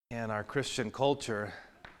in our Christian culture,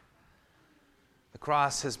 the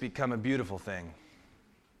cross has become a beautiful thing.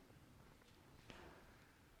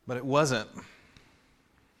 But it wasn't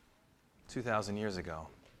 2,000 years ago.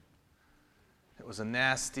 It was a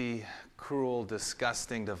nasty, cruel,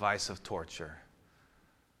 disgusting device of torture,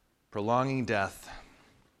 prolonging death,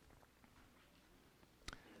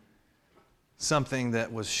 something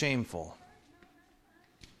that was shameful.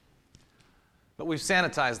 But we've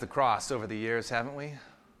sanitized the cross over the years, haven't we?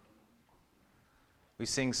 We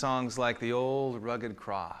sing songs like The Old Rugged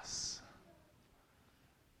Cross,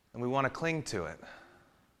 and we want to cling to it.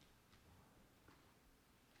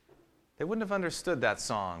 They wouldn't have understood that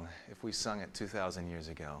song if we sung it 2,000 years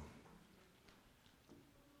ago.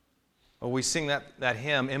 Or we sing that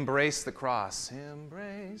hymn, Embrace the Cross.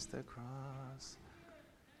 Embrace the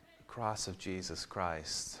cross of Jesus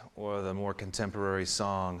Christ. Or the more contemporary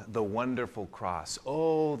song, The Wonderful Cross.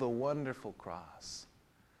 Oh, the wonderful cross.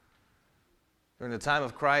 During the time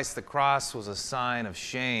of Christ, the cross was a sign of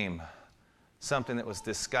shame, something that was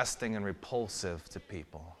disgusting and repulsive to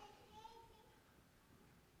people.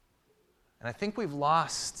 And I think we've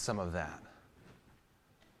lost some of that.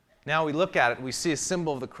 Now we look at it, we see a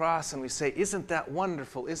symbol of the cross, and we say, isn't that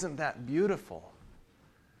wonderful? Isn't that beautiful?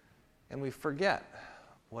 And we forget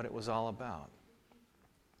what it was all about.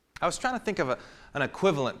 I was trying to think of an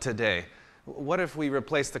equivalent today. What if we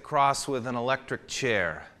replaced the cross with an electric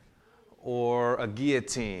chair, or a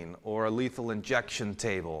guillotine, or a lethal injection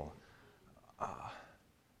table?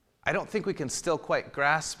 I don't think we can still quite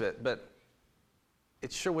grasp it, but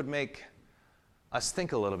it sure would make us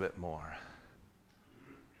think a little bit more.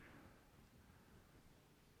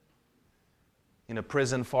 In a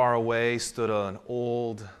prison far away stood an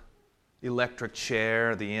old electric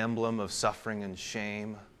chair, the emblem of suffering and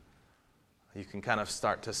shame. You can kind of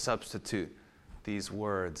start to substitute these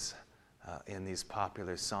words in these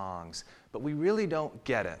popular songs, but we really don't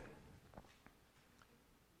get it.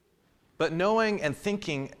 But knowing and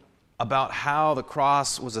thinking about how the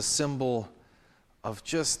cross was a symbol of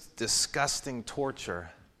just disgusting torture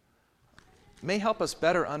may help us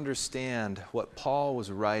better understand what Paul was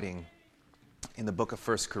writing in the book of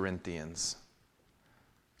 1 Corinthians.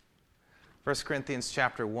 1 Corinthians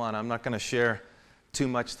chapter 1. I'm not going to share too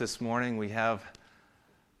much this morning. We have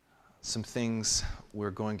some things we're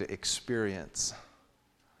going to experience.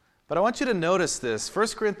 But I want you to notice this. 1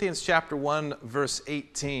 Corinthians chapter 1, verse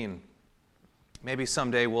 18. Maybe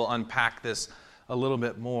someday we'll unpack this a little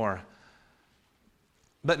bit more.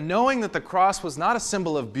 But knowing that the cross was not a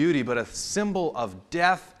symbol of beauty, but a symbol of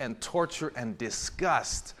death and torture and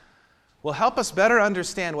disgust, will help us better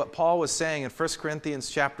understand what Paul was saying in 1 Corinthians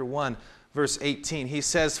chapter 1, verse 18. He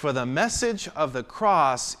says, for the message of the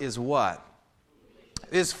cross is what?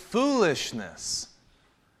 Is foolishness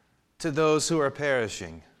to those who are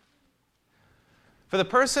perishing. For the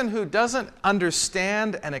person who doesn't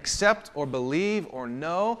understand and accept or believe or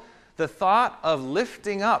know, the thought of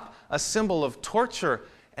lifting up a symbol of torture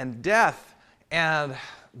and death and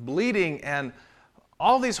bleeding and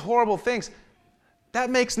all these horrible things, that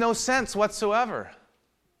makes no sense whatsoever.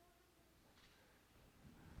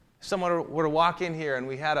 If someone were to walk in here and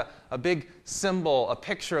we had a big symbol, a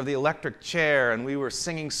picture of the electric chair, and we were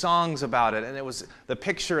singing songs about it, and it was the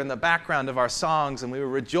picture in the background of our songs, and we were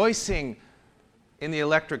rejoicing in the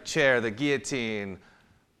electric chair, the guillotine,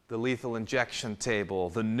 the lethal injection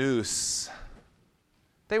table, the noose,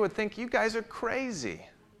 they would think, you guys are crazy.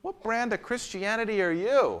 What brand of Christianity are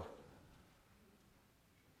you?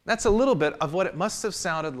 That's a little bit of what it must have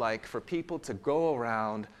sounded like for people to go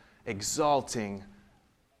around exalting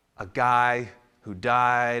a guy who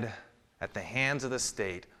died at the hands of the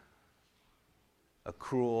state a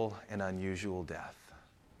cruel and unusual death.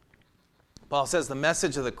 Paul says the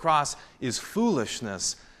message of the cross is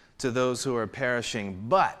foolishness to those who are perishing,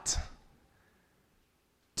 but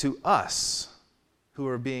to us who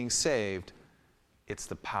are being saved, it's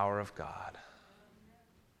the power of God.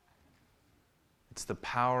 It's the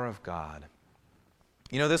power of God.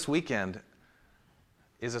 You know, this weekend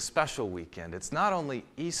is a special weekend. It's not only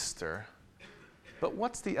Easter, but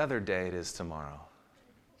what's the other day it is tomorrow?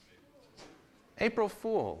 April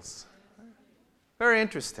Fools. Very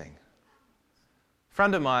interesting. A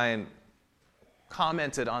friend of mine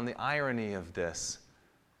commented on the irony of this,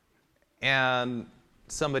 and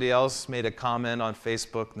somebody else made a comment on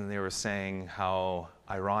Facebook, and they were saying how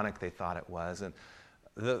ironic they thought it was. And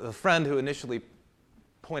the friend who initially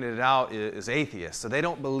pointed it out is atheist, so they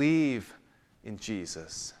don't believe in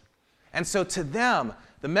Jesus. And so to them,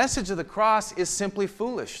 the message of the cross is simply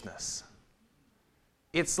foolishness.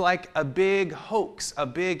 It's like a big hoax, a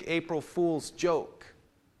big April Fool's joke.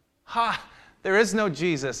 Ha! There is no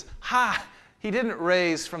Jesus. Ha! He didn't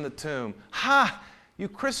raise from the tomb. Ha! You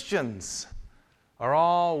Christians are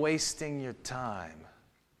all wasting your time.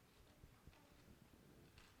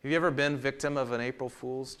 Have you ever been victim of an April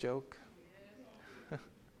Fool's joke?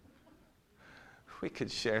 We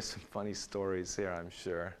could share some funny stories here, I'm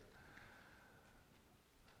sure.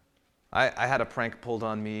 I had a prank pulled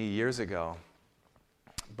on me years ago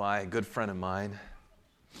by a good friend of mine,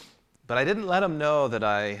 but I didn't let him know that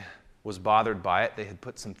I was bothered by it. They had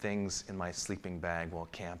put some things in my sleeping bag while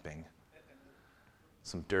camping.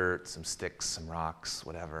 Some dirt, some sticks, some rocks,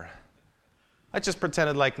 whatever. I just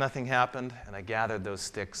pretended like nothing happened, and I gathered those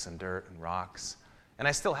sticks and dirt and rocks, and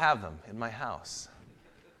I still have them in my house.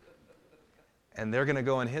 And they're going to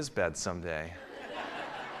go in his bed someday.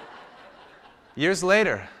 Years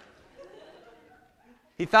later,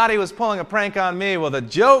 he thought he was pulling a prank on me. Well, the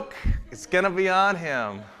joke is going to be on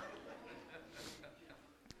him.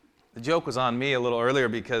 The joke was on me a little earlier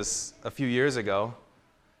because a few years ago,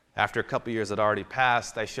 after a couple years had already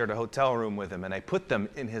passed, I shared a hotel room with him, and I put them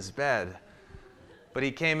in his bed. But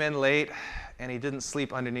he came in late, and he didn't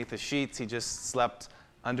sleep underneath the sheets. He just slept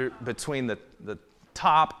between the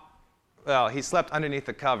top. Well, he slept underneath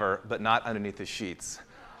the cover, but not underneath the sheets.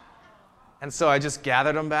 And so I just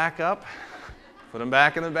gathered them back up, put them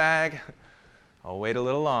back in the bag. I'll wait a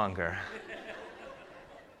little longer.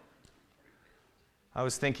 I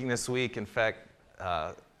was thinking this week, in fact,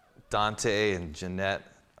 Dante and Jeanette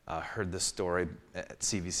heard this story at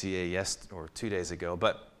CVCA 2 days ago,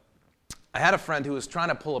 but I had a friend who was trying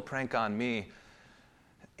to pull a prank on me,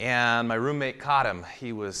 and my roommate caught him. He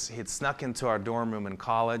had snuck into our dorm room in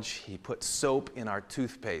college. He put soap in our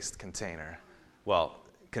toothpaste container. Well,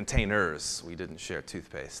 containers. We didn't share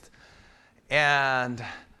toothpaste. But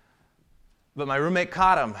my roommate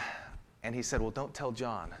caught him, and he said, well, don't tell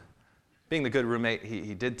John. Being the good roommate,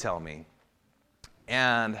 he did tell me.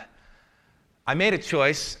 And I made a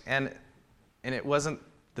choice, and it wasn't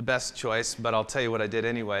the best choice, but I'll tell you what I did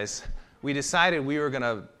anyways. We decided we were going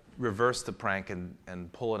to reverse the prank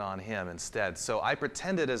and pull it on him instead. So I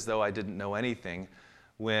pretended as though I didn't know anything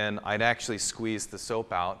when I'd actually squeezed the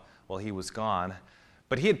soap out while he was gone.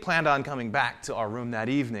 But he had planned on coming back to our room that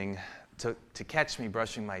evening to catch me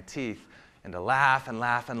brushing my teeth and to laugh and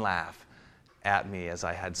laugh and laugh at me as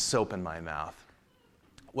I had soap in my mouth.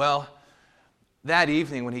 Well, that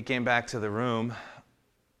evening when he came back to the room,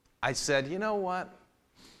 I said, you know what?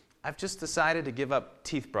 I've just decided to give up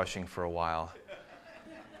teeth brushing for a while.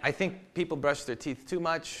 I think people brush their teeth too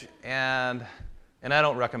much, and I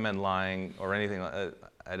don't recommend lying or anything.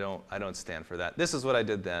 I don't stand for that. This is what I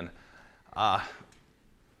did then.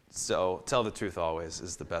 So tell the truth always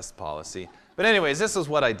is the best policy. But anyways, this is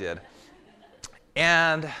what I did.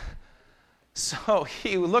 And so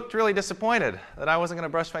he looked really disappointed that I wasn't going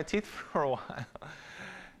to brush my teeth for a while.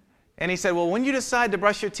 And he said, well, when you decide to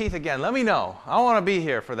brush your teeth again, let me know. I want to be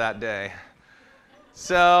here for that day.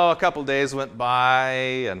 So a couple days went by,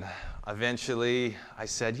 and eventually I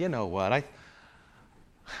said, you know what?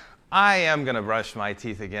 I am going to brush my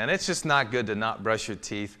teeth again. It's just not good to not brush your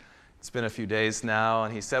teeth. It's been a few days now.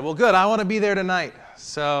 And he said, well, good, I want to be there tonight.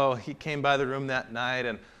 So he came by the room that night,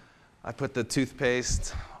 and I put the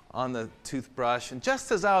toothpaste on the toothbrush. And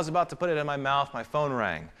just as I was about to put it in my mouth, my phone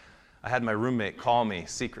rang. I had my roommate call me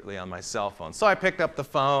secretly on my cell phone. So I picked up the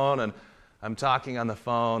phone, and I'm talking on the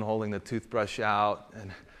phone, holding the toothbrush out,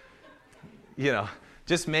 and,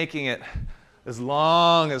 just making it as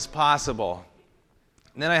long as possible.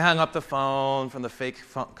 And then I hung up the phone from the fake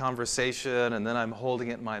conversation, and then I'm holding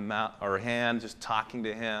it in my mouth or hand, just talking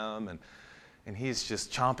to him, and he's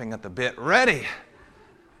just chomping at the bit, ready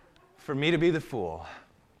for me to be the fool.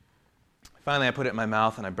 Finally, I put it in my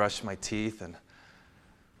mouth, and I brushed my teeth, and it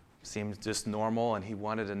seemed just normal, and he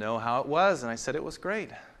wanted to know how it was, and I said it was great.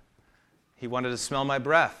 He wanted to smell my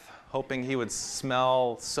breath, hoping he would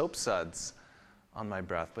smell soap suds on my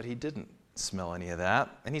breath, but he didn't smell any of that.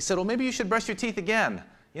 And he said, well, maybe you should brush your teeth again.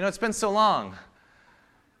 It's been so long.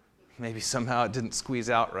 Maybe somehow it didn't squeeze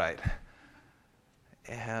out right.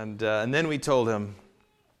 And then we told him,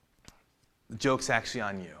 the joke's actually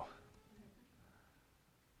on you.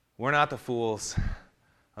 We're not the fools.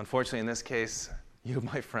 Unfortunately, in this case, you,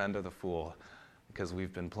 my friend, are the fool because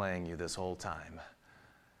we've been playing you this whole time.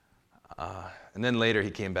 And then later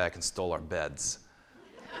he came back and stole our beds.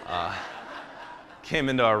 Came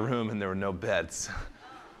into our room and there were no beds.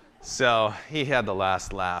 So he had the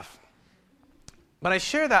last laugh. But I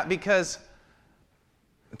share that because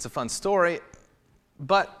it's a fun story,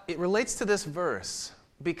 but it relates to this verse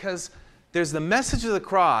because there's the message of the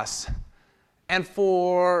cross, and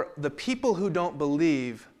for the people who don't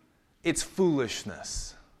believe, it's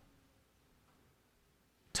foolishness.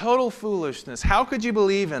 Total foolishness. How could you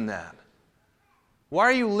believe in that? Why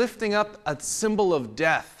are you lifting up a symbol of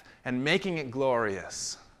death and making it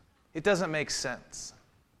glorious? It doesn't make sense.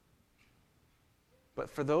 But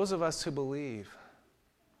for those of us who believe,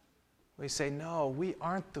 we say, no, we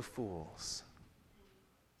aren't the fools.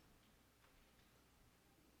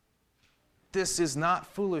 This is not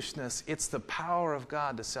foolishness. It's the power of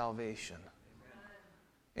God to salvation.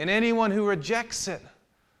 And anyone who rejects it,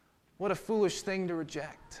 what a foolish thing to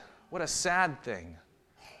reject. What a sad thing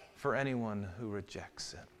for anyone who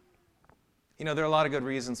rejects it. You know, there are a lot of good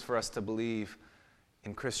reasons for us to believe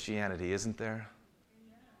in Christianity, isn't there?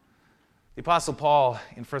 The Apostle Paul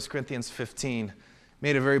in 1 Corinthians 15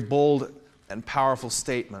 made a very bold and powerful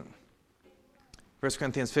statement. 1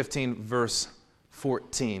 Corinthians 15, verse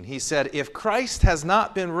 14. He said, "If Christ has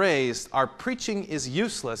not been raised, our preaching is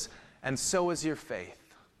useless, and so is your faith."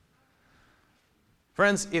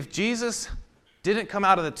 Friends, if Jesus didn't come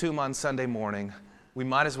out of the tomb on Sunday morning, we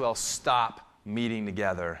might as well stop meeting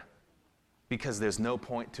together because there's no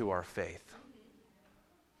point to our faith.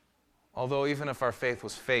 Although even if our faith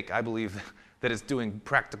was fake, I believe that it's doing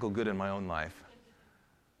practical good in my own life.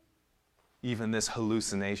 Even this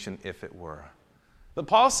hallucination, if it were. But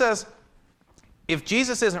Paul says, if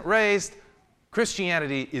Jesus isn't raised,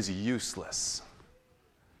 Christianity is useless.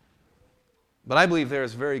 But I believe there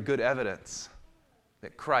is very good evidence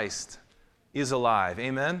that Christ is alive.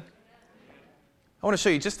 Amen? I want to show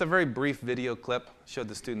you just a very brief video clip. I showed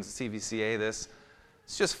the students at CVCA this.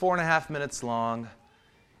 It's just 4.5 minutes long.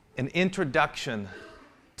 An introduction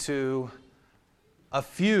to a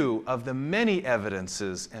few of the many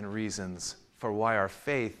evidences and reasons for why our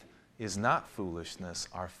faith is not foolishness.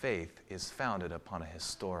 Our faith is founded upon a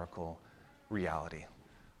historical reality.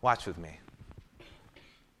 Watch with me.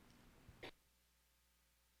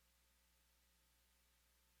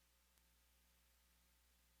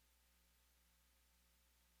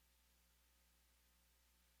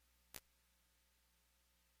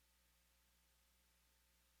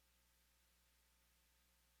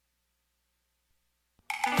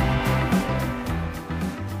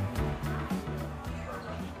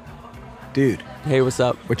 Dude, Hey, what's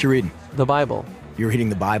up? what you reading? The Bible. You're reading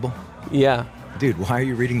the Bible? Yeah. Dude, why are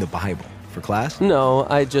you reading the Bible? For class? No,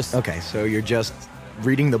 I just... Okay, so you're just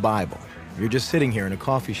reading the Bible. You're just sitting here in a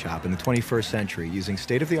coffee shop in the 21st century using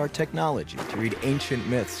state-of-the-art technology to read ancient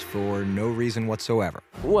myths for no reason whatsoever.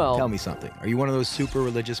 Well... Tell me something. Are you one of those super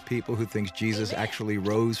religious people who thinks Jesus actually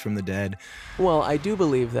rose from the dead? Well, I do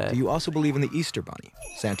believe that... Do you also believe in the Easter Bunny,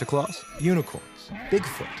 Santa Claus, unicorns,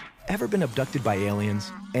 Bigfoot? Ever been abducted by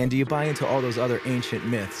aliens? And do you buy into all those other ancient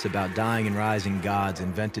myths about dying and rising gods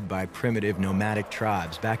invented by primitive nomadic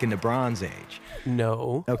tribes back in the Bronze Age?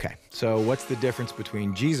 No. Okay, so what's the difference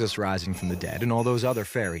between Jesus rising from the dead and all those other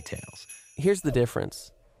fairy tales? Here's the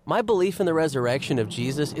difference. My belief in the resurrection of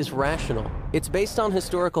Jesus is rational. It's based on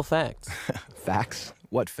historical facts. Facts?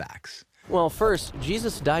 What facts? Well, first,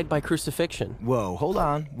 Jesus died by crucifixion. Whoa, hold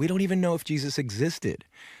on. We don't even know if Jesus existed.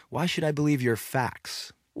 Why should I believe your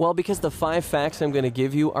facts? Well, because the 5 facts I'm going to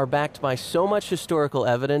give you are backed by so much historical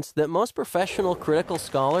evidence that most professional critical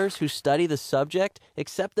scholars who study the subject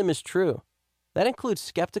accept them as true. That includes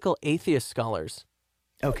skeptical atheist scholars.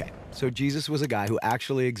 Okay, so Jesus was a guy who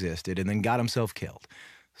actually existed and then got himself killed.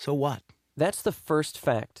 So what? That's the first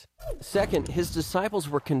fact. Second, his disciples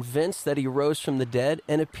were convinced that he rose from the dead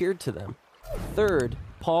and appeared to them. Third,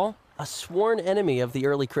 Paul, a sworn enemy of the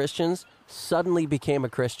early Christians, suddenly became a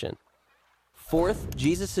Christian. Fourth,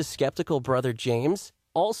 Jesus' skeptical brother James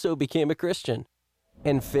also became a Christian.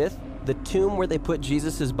 And fifth, the tomb where they put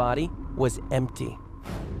Jesus' body was empty.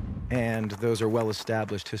 And those are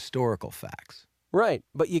well-established historical facts. Right,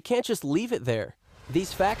 but you can't just leave it there.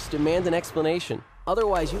 These facts demand an explanation.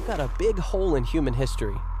 Otherwise, you've got a big hole in human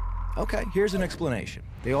history. Okay, here's an explanation.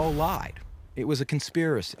 They all lied. It was a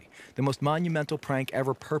conspiracy, the most monumental prank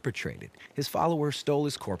ever perpetrated. His followers stole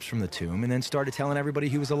his corpse from the tomb and then started telling everybody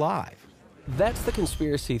he was alive. That's the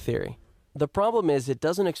conspiracy theory. The problem is it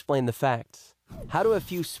doesn't explain the facts. How do a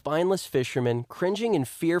few spineless fishermen, cringing in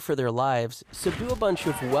fear for their lives, subdue a bunch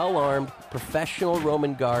of well-armed, professional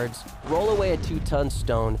Roman guards, roll away a 2-ton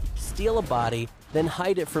stone, steal a body, then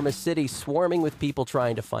hide it from a city swarming with people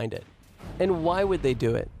trying to find it? And why would they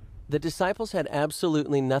do it? The disciples had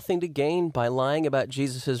absolutely nothing to gain by lying about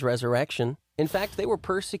Jesus' resurrection. In fact, they were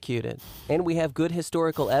persecuted, and we have good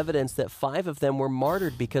historical evidence that 5 of them were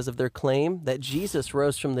martyred because of their claim that Jesus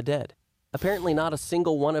rose from the dead. Apparently not a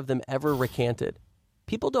single one of them ever recanted.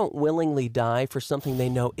 People don't willingly die for something they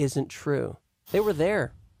know isn't true. They were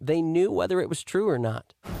there. They knew whether it was true or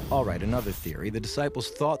not. All right, another theory. The disciples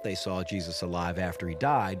thought they saw Jesus alive after he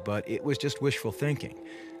died, but it was just wishful thinking.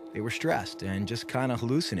 They were stressed and just kind of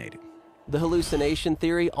hallucinating. The hallucination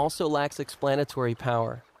theory also lacks explanatory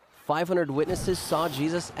power. 500 witnesses saw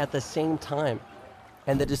Jesus at the same time,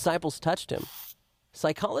 and the disciples touched him.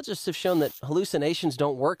 Psychologists have shown that hallucinations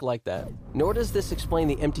don't work like that, nor does this explain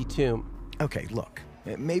the empty tomb. Okay, look,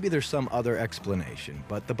 maybe there's some other explanation,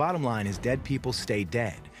 but the bottom line is dead people stay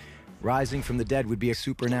dead. Rising from the dead would be a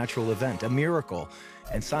supernatural event, a miracle,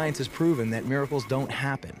 and science has proven that miracles don't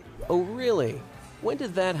happen. Oh, really? When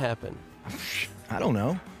did that happen? I don't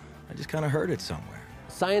know. I just kind of heard it somewhere.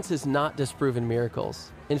 Science has not disproven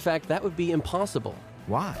miracles. In fact, that would be impossible.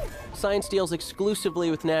 Why? Science deals exclusively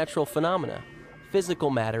with natural phenomena, physical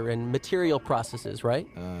matter and material processes, right?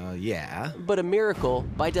 Yeah. But a miracle,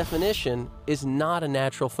 by definition, is not a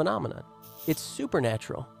natural phenomenon. It's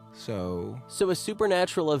supernatural. So a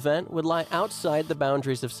supernatural event would lie outside the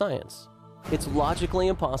boundaries of science. It's logically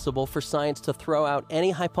impossible for science to throw out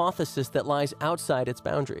any hypothesis that lies outside its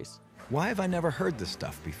boundaries. why have I never heard this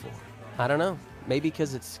stuff before? I don't know. Maybe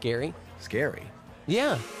because it's scary? Scary.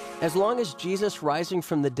 Yeah. As long as Jesus rising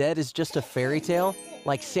from the dead is just a fairy tale,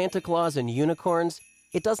 like Santa Claus and unicorns,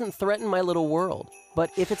 it doesn't threaten my little world.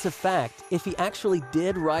 But if it's a fact, if he actually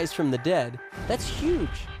did rise from the dead, that's huge.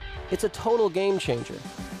 It's a total game changer.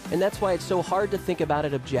 And that's why it's so hard to think about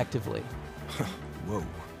it objectively. Whoa.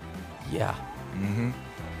 Yeah. Mm-hmm.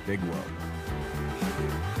 Big whoa.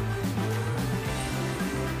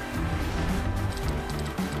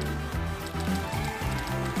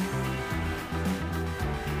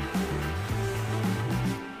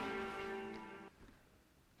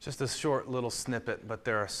 Just a short little snippet, but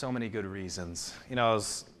there are so many good reasons. You know, I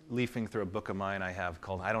was leafing through a book of mine I have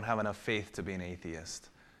called I Don't Have Enough Faith to Be an Atheist.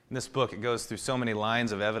 In this book, it goes through so many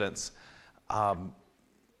lines of evidence,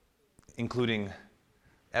 including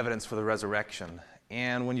evidence for the resurrection.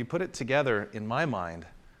 And when you put it together, in my mind,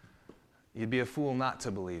 you'd be a fool not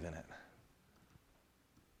to believe in it.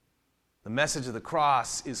 The message of the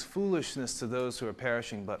cross is foolishness to those who are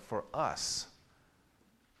perishing, but for us,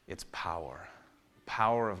 it's power.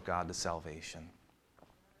 Power of God to salvation.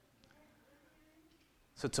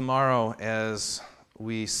 So tomorrow, as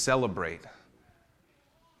we celebrate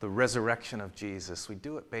the resurrection of Jesus, we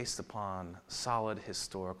do it based upon solid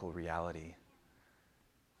historical reality.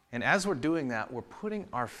 And as we're doing that, we're putting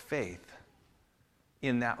our faith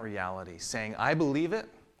in that reality, saying, I believe it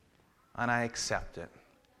and I accept it.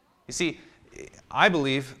 You see, I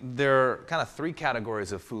believe there are kind of three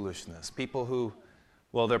categories of foolishness.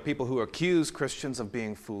 There are people who accuse Christians of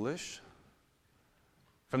being foolish.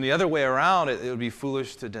 From the other way around, it would be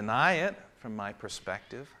foolish to deny it, from my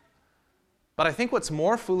perspective. But I think what's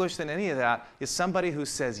more foolish than any of that is somebody who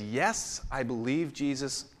says, yes, I believe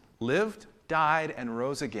Jesus lived, died, and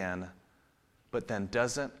rose again, but then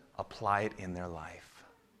doesn't apply it in their life.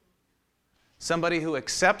 Somebody who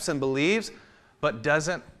accepts and believes, but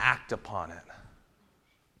doesn't act upon it.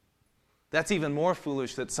 That's even more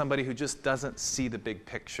foolish than somebody who just doesn't see the big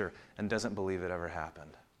picture and doesn't believe it ever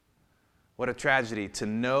happened. What a tragedy to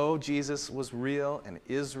know Jesus was real and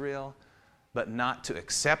is real, but not to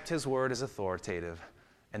accept his word as authoritative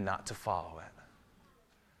and not to follow it.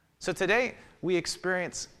 So today, we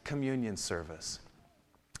experience communion service.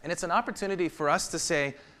 And it's an opportunity for us to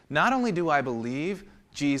say, not only do I believe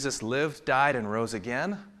Jesus lived, died, and rose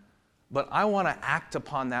again, but I want to act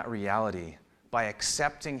upon that reality by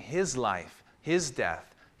accepting his life, his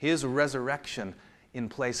death, his resurrection in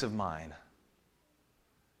place of mine.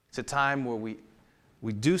 It's a time where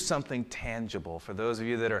we do something tangible. For those of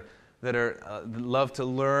you that love to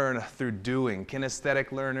learn through doing,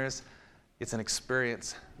 kinesthetic learners, it's an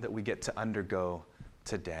experience that we get to undergo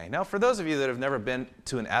today. Now, for those of you that have never been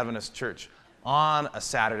to an Adventist church on a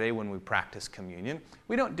Saturday when we practice communion,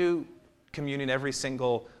 we don't do communion every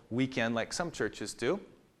single weekend like some churches do.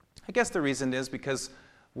 I guess the reason is because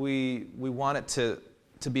we want it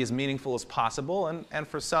to be as meaningful as possible, and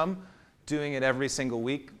for some, doing it every single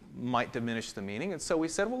week might diminish the meaning. And so we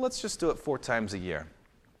said, well, let's just do it 4 times a year.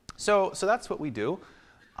 So that's what we do.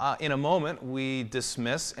 In a moment, we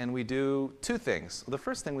dismiss and we do 2 things. The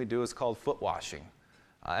first thing we do is called foot washing.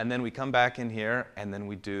 And then we come back in here, and then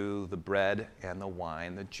we do the bread and the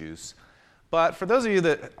wine, the juice. But for those of you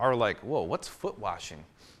that are like, whoa, what's foot washing?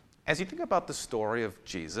 As you think about the story of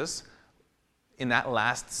Jesus, in that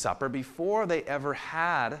Last Supper, before they ever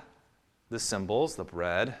had the symbols, the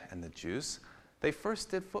bread and the juice, they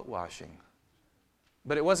first did foot washing.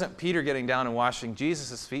 But it wasn't Peter getting down and washing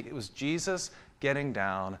Jesus' feet. It was Jesus getting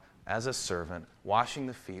down as a servant, washing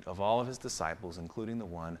the feet of all of his disciples, including the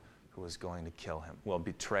one who was going to kill him,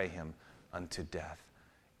 betray him unto death.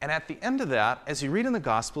 And at the end of that, as you read in the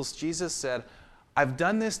Gospels, Jesus said, I've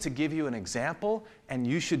done this to give you an example, and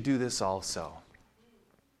you should do this also.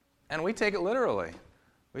 And we take it literally.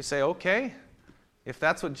 We say, okay, if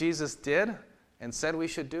that's what Jesus did and said we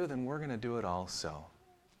should do, then we're going to do it also.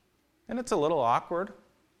 And it's a little awkward,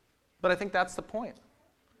 but I think that's the point.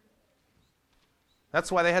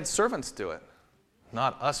 That's why they had servants do it.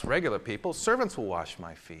 Not us regular people. Servants will wash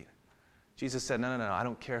my feet. Jesus said, no, I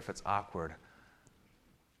don't care if it's awkward.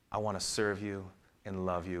 I want to serve you and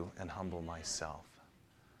love you and humble myself.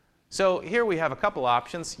 So here we have a couple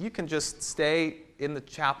options. You can just stay in the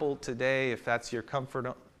chapel today if that's your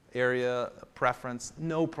comfort area preference.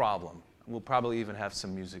 No problem. We'll probably even have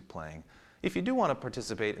some music playing. If you do want to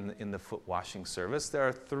participate in the foot washing service, there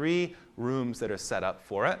are 3 rooms that are set up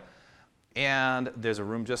for it. And there's a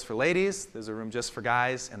room just for ladies, there's a room just for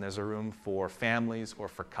guys, and there's a room for families or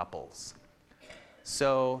for couples.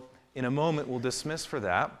 So in a moment, we'll dismiss for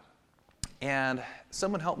that. And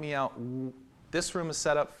someone help me out. This room is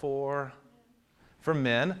set up for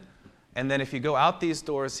men. And then if you go out these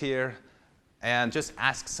doors here and just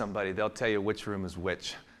ask somebody, they'll tell you which room is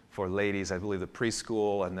which. For ladies, I believe the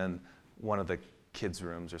preschool and then one of the kids'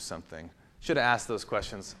 rooms or something. Should have asked those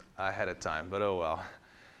questions ahead of time, but oh well.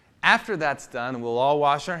 After that's done, we'll all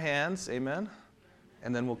wash our hands, amen?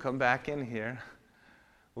 And then we'll come back in here.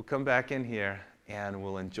 We'll come back in here and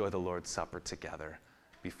we'll enjoy the Lord's Supper together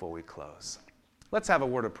before we close. Let's have a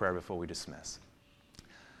word of prayer before we dismiss.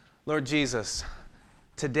 Lord Jesus,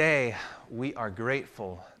 today we are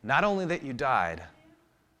grateful not only that you died,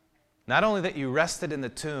 not only that you rested in the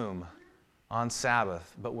tomb on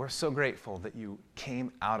Sabbath, but we're so grateful that you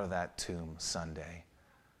came out of that tomb Sunday.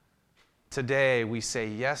 Today we say,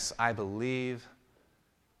 yes, I believe,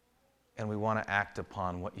 and we want to act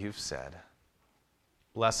upon what you've said.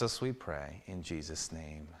 Bless us, we pray, in Jesus'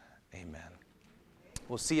 name, amen.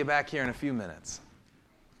 We'll see you back here in a few minutes.